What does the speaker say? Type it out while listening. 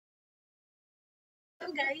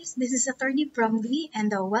Hello guys, this is Attorney Bromley and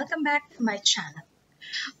welcome back to my channel.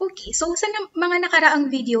 Okay, so sa mga nakaraang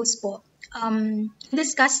videos po,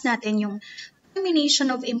 discuss natin yung termination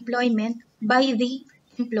of employment by the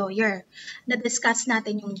employer. Na-discuss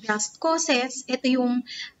natin yung just causes, ito yung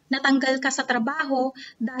natanggal ka sa trabaho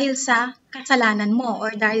dahil sa kasalanan mo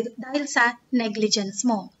or dahil sa negligence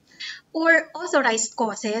mo. Or authorized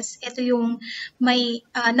causes, ito yung may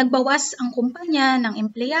nagbawas ang kumpanya ng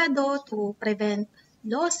empleyado to prevent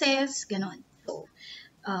losses, ganon. So,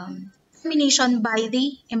 termination by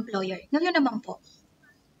the employer. Ngayon naman po,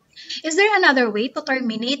 is there another way to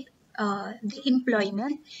terminate the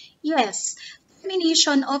employment? Yes,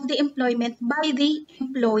 termination of the employment by the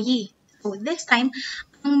employee. So, this time,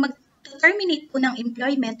 ang mag-terminate po ng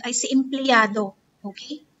employment ay si empleyado.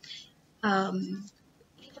 Okay?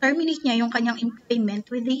 Terminate niya yung kanyang employment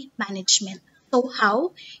with the management. So,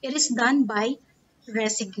 how? It is done by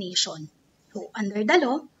resignation. So, under the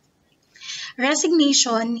law,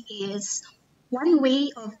 resignation is one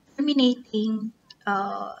way of terminating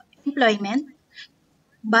employment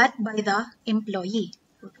but by the employee.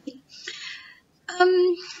 Okay?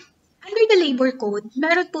 Under the labor code,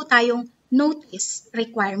 meron po tayong notice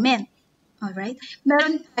requirement. Alright?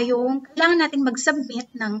 Meron tayong, kailangan natin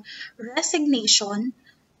mag-submit ng resignation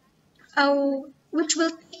which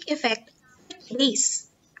will take effect 30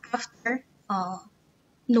 days after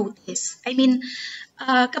notice. I mean,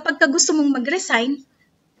 kapag gusto mong mag-resign,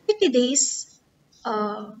 30 days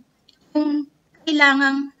yung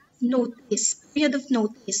kailangang notice, period of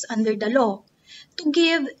notice under the law to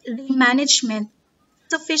give the management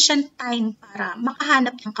sufficient time para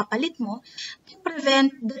makahanap ng kapalit mo to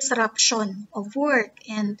prevent disruption of work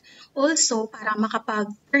and also para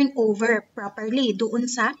makapag-turn over properly doon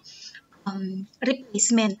sa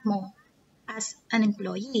replacement mo as an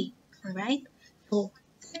employee. Alright? So,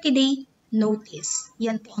 30-day notice.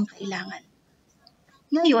 Yan po ang kailangan.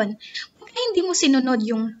 Ngayon, kung hindi mo sinunod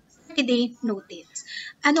yung 30-day notice,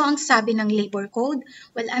 ano ang sabi ng Labor Code?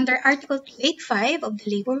 Well, under Article 285 of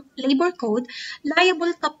the Labor Code,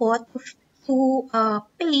 liable ka po to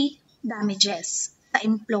pay damages sa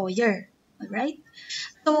employer. Alright?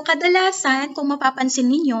 So, kadalasan, kung mapapansin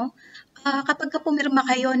ninyo, kapag pumirma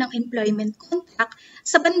kayo ng employment contract,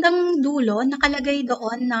 sa bandang dulo, nakalagay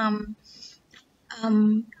doon na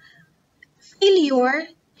failure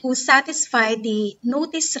to satisfy the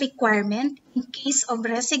notice requirement in case of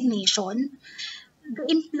resignation, the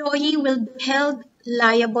employee will be held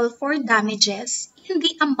liable for damages in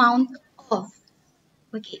the amount of.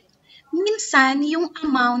 Okay. Minsan, yung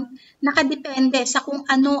amount nakadepende sa kung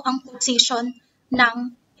ano ang position ng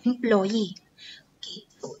employee. Okay.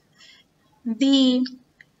 So, the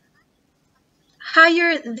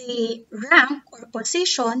higher the rank or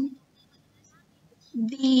position,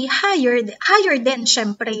 the higher din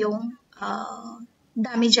syempre yung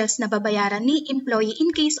damages na babayaran ni employee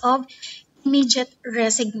in case of immediate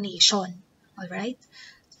resignation. Alright?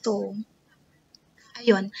 So,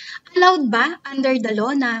 ayun. Allowed ba under the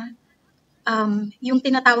law na yung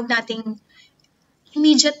tinatawag nating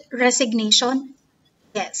immediate resignation?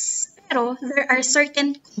 Yes. Pero there are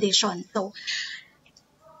certain conditions. So,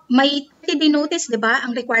 may 30-day notice, di ba,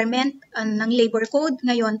 ang requirement ng labor code.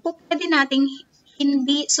 Ngayon, po pwede nating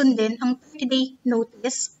hindi sundin ang 30-day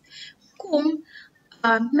notice kung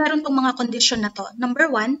meron pong mga condition na to. Number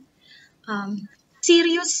 1,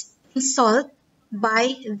 serious insult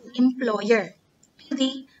by the employer to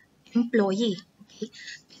the employee. Okay?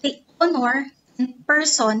 The honor and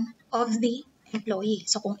person of the employee.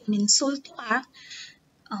 So kung ininsulto ka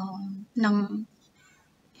ng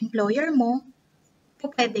employer mo,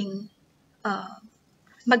 po pwedeng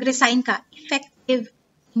mag-resign ka effective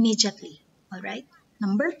immediately. Alright?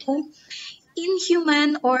 Number 2,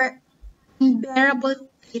 inhuman or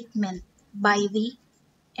unbearable treatment by the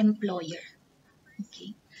employer.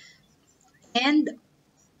 Okay. And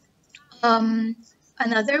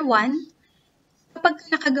another one, kapag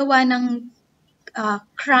nakagawa ng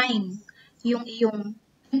crime yung iyong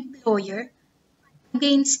employer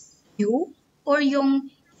against you or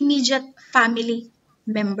yung immediate family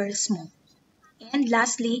members mo. And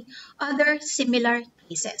lastly, other similar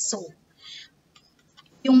cases. So,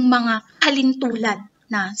 yung mga halintulad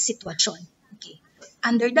na sitwasyon. Okay.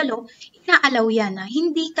 Under the law, inaalaw yan na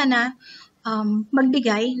hindi ka na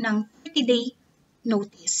magbigay ng 30-day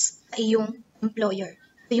notice sa iyong employer.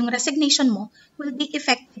 So, yung resignation mo will be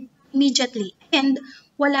effective immediately and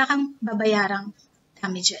wala kang babayarang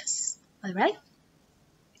damages. Alright?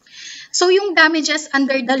 So, yung damages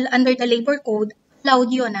under the labor code,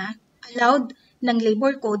 allowed yun allowed ng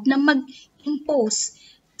labor code na mag-impose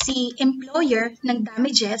si employer ng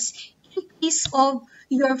damages in case of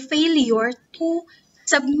your failure to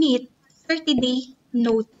submit 30-day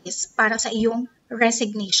notice para sa iyong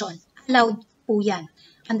resignation. Allowed po yan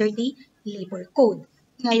under the labor code.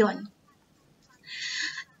 Ngayon,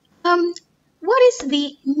 what is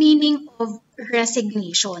the meaning of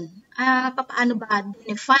resignation? Paano ba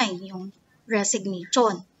define yung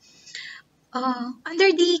resignation?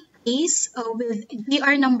 Under the case with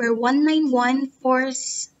GR number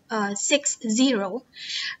 191-460,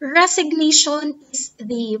 resignation is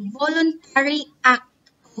the voluntary act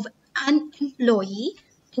of an employee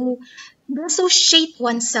to dissociate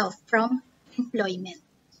oneself from employment.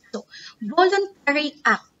 So, voluntary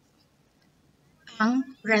act ang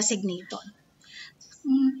resignation.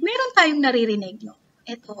 Meron tayong naririnig, no?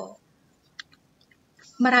 Ito,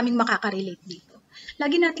 maraming makaka-relate dito.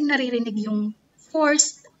 Lagi nating naririnig yung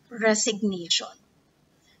forced resignation.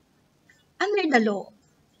 Under the law,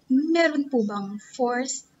 meron po bang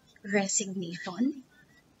forced resignation?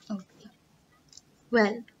 Okay.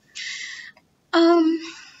 Well,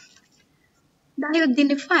 dahil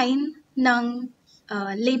dinefine ng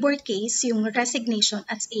labor case yung resignation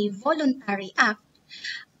as a voluntary act,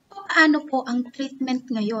 paano po ang treatment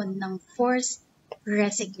ngayon ng forced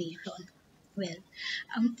resignation? Well,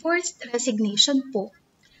 ang forced resignation po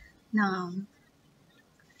na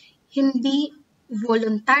hindi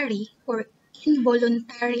voluntary or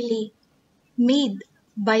involuntarily made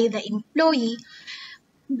by the employee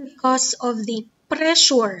because of the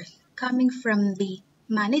pressure coming from the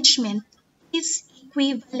management is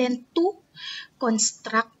equivalent to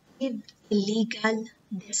constructive illegal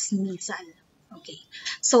dismissal. Okay.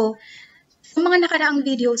 So, sa mga nakaraang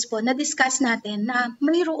videos po, na-discuss natin na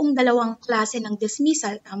mayroong dalawang klase ng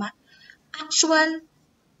dismissal, tama? Actual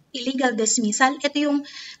illegal dismissal, ito yung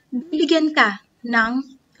bibigyan ka ng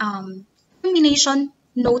termination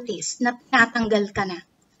notice na tinatanggal ka na.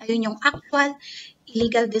 Ayun yung actual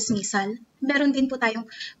illegal dismissal. Meron din po tayong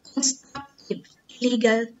constructive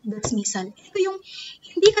illegal dismissal. Ito yung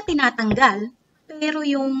hindi ka tinatanggal, pero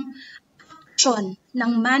yung action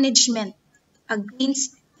ng management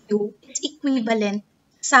against you is equivalent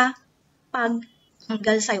sa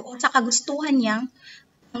pagtanggal sa'yo o sa kagustuhan niyang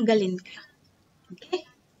tanggalin ka. Okay?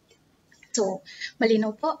 So,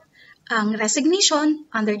 malinaw po, ang resignation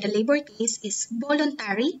under the labor case is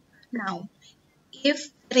voluntary. Now,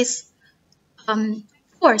 if there is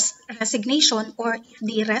forced resignation or if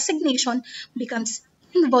the resignation becomes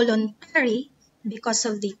involuntary because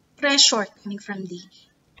of the pressure coming from the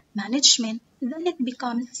management, then it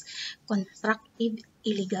becomes constructive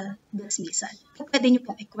illegal dismissal. Pwede nyo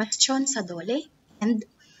pong i-question sa DOLE, and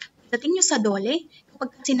pagdating nyo sa DOLE,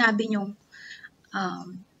 kapag sinabi nyo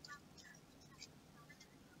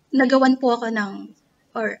nagawan po ako ng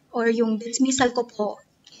or yung dismissal ko po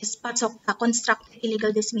is pasok sa constructive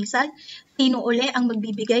illegal dismissal, sino uli ang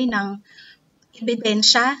magbibigay ng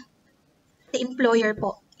ebidensya? The employer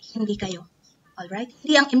po, hindi kayo. Alright?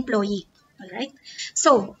 Hindi ang employee. Alright?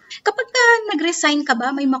 So, kapag nag-resign ka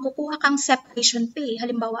ba, may makukuha kang separation pay.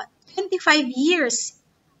 Halimbawa, 25 years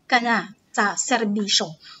ka na sa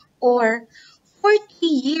serbisyo or 40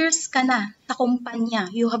 years ka na sa kumpanya.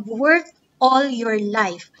 You have worked all your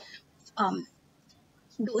life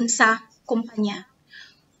doon sa kumpanya.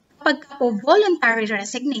 Kapag po voluntary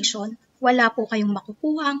resignation, wala po kayong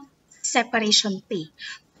makukuhang separation pay.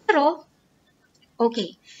 Pero,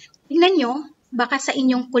 okay, tingnan nyo, baka sa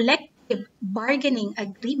inyong collective bargaining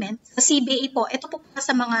agreement, sa CBA po, ito po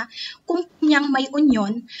sa mga kumpanyang may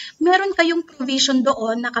union, meron kayong provision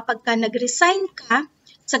doon na kapag ka nag-resign ka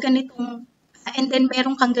sa ganitong, and then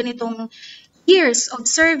meron kang ganitong years of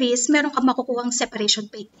service, meron kang makukuhang separation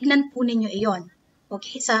pay. Tingnan po ninyo iyon.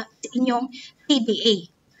 Okay, sa inyong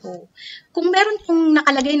CBA. So, kung meron pong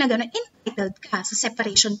nakalagay na gano'n, entitled ka sa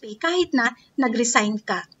separation pay kahit na nag-resign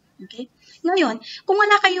ka. Okay? Ngayon, kung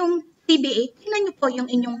wala kayong CBA, tingnan nyo po yung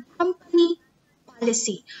inyong company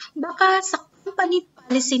policy. Baka sa company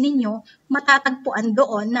policy ninyo, matatagpuan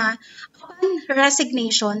doon na upon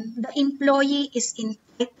resignation, the employee is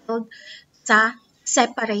entitled sa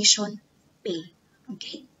separation pay.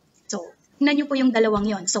 Okay? So, tingnan nyo po yung dalawang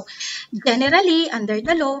yon. So, generally, under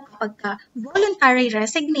the law, kapag voluntary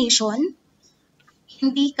resignation,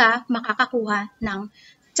 hindi ka makakakuha ng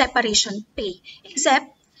separation pay. Except,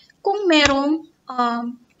 kung merong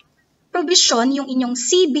provision yung inyong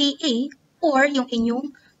CBA or yung inyong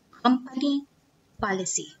company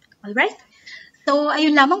policy. Alright? So,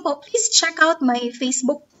 ayun lamang po. Please check out my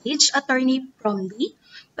Facebook page, Attorney Promdi.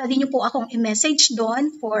 Pwede nyo po akong i-message doon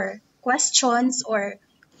for questions or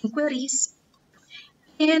inquiries.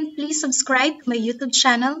 And please subscribe to my YouTube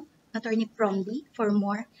channel, Attorney Promdi, for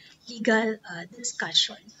more legal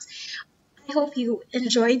discussions. I hope you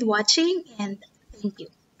enjoyed watching and thank you.